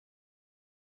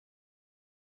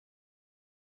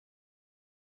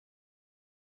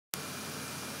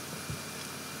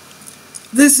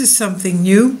This is something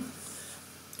new.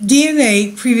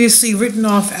 DNA, previously written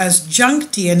off as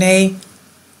junk DNA,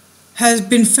 has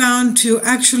been found to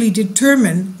actually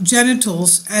determine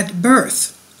genitals at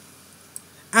birth.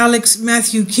 Alex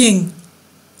Matthew King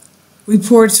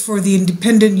reports for the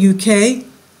Independent UK.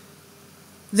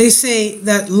 They say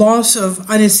that loss of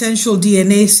unessential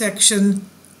DNA section,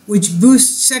 which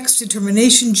boosts sex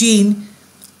determination gene,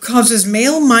 causes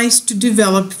male mice to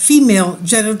develop female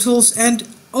genitals and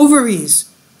ovaries.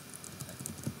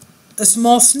 A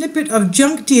small snippet of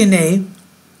junk DNA,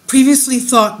 previously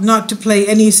thought not to play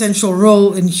any essential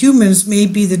role in humans, may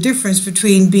be the difference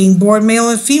between being born male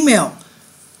and female,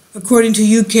 according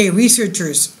to UK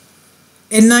researchers.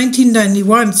 In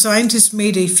 1991, scientists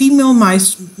made a female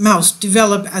mouse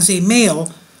develop as a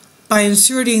male by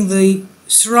inserting the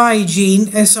SRY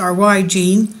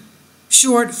gene,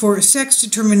 short for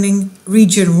sex-determining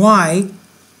region Y,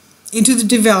 into the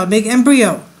developing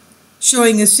embryo,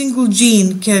 showing a single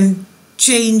gene can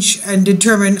change and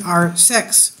determine our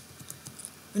sex.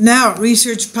 Now,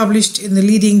 research published in the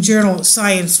leading journal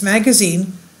Science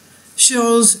magazine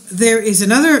shows there is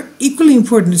another equally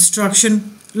important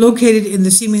instruction located in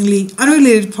the seemingly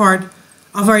unrelated part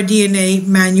of our DNA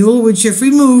manual, which, if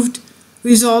removed,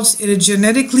 results in a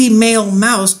genetically male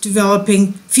mouse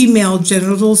developing female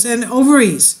genitals and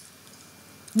ovaries.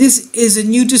 This is a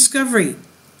new discovery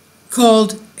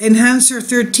called Enhancer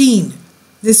 13.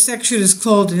 This section is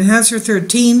called Enhancer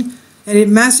 13, and it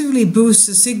massively boosts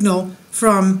the signal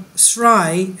from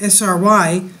SRY,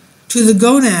 to the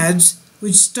gonads,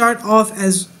 which start off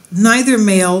as neither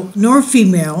male nor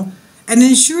female, and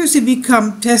ensures they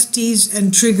become testes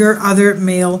and trigger other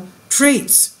male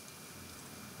traits.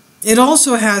 It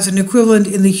also has an equivalent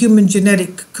in the human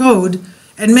genetic code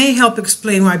and may help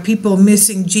explain why people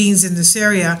missing genes in this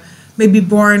area may be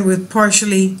born with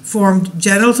partially formed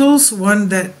genitals, ones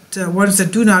that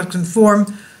do not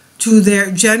conform to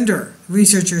their gender,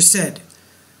 researchers said.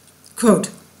 Quote,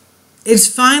 "It's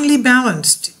finely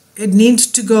balanced. It needs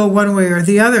to go one way or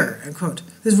the other," unquote.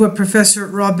 This is what Professor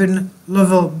Robin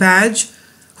Lovell-Badge,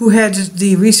 who heads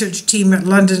the research team at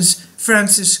London's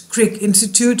Francis Crick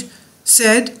Institute,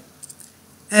 said.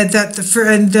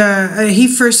 He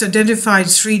first identified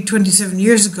SRY 27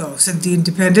 years ago, said the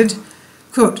Independent.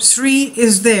 Quote, "SRY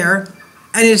is there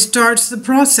and it starts the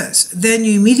process. Then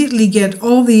you immediately get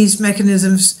all these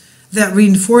mechanisms that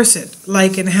reinforce it,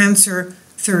 like Enhancer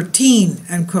 13,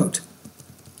 unquote.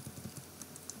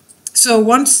 So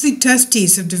once the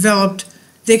testes have developed,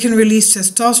 they can release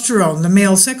testosterone, the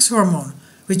male sex hormone,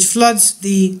 which floods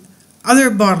the other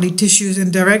bodily tissues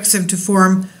and directs them to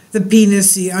form the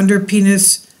penis, the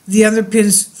underpenis. The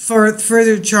underpenis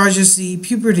further charges the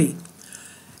puberty.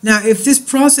 Now, if this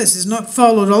process is not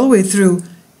followed all the way through,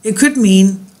 it could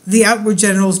mean the outward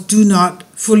genitals do not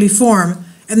fully form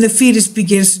and the fetus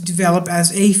begins to develop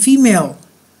as a female.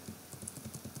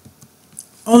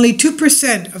 Only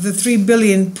 2% of the 3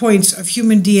 billion points of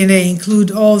human DNA include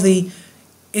all the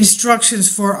instructions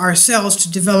for our cells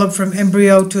to develop from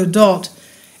embryo to adult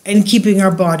and keeping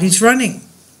our bodies running.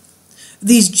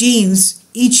 These genes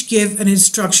each give an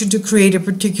instruction to create a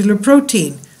particular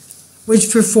protein,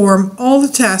 which perform all the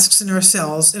tasks in our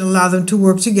cells and allow them to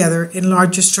work together in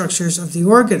larger structures of the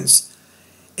organs.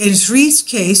 In SRY's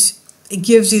case, it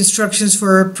gives the instructions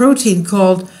for a protein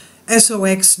called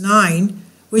SOX9,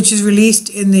 which is released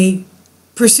in the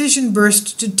precision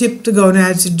burst to tip the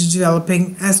gonads into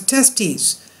developing as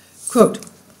testes. Quote,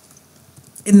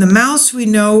 "In the mouse, we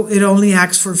know it only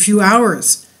acts for a few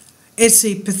hours. It's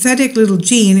a pathetic little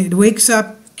gene. It wakes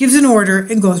up, gives an order,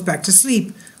 and goes back to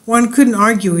sleep. One couldn't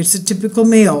argue it's a typical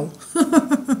male."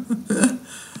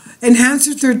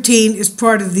 Enhancer 13 is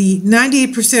part of the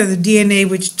 98% of the DNA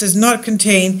which does not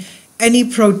contain any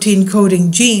protein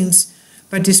coding genes,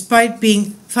 but despite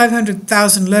being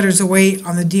 500,000 letters away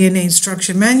on the DNA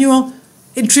instruction manual,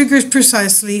 it triggers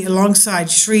precisely alongside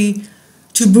SRY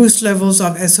to boost levels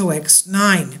of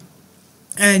SOX9.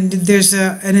 And there's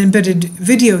an embedded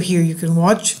video here you can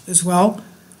watch as well.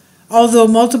 Although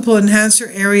multiple enhancer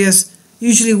areas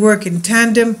usually work in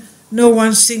tandem, no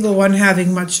one single one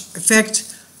having much effect,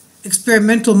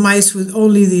 experimental mice with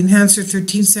only the Enhancer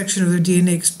 13 section of their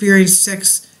DNA experienced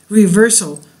sex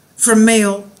reversal from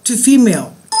male to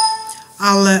female.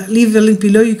 I'll leave the link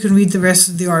below. You can read the rest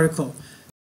of the article.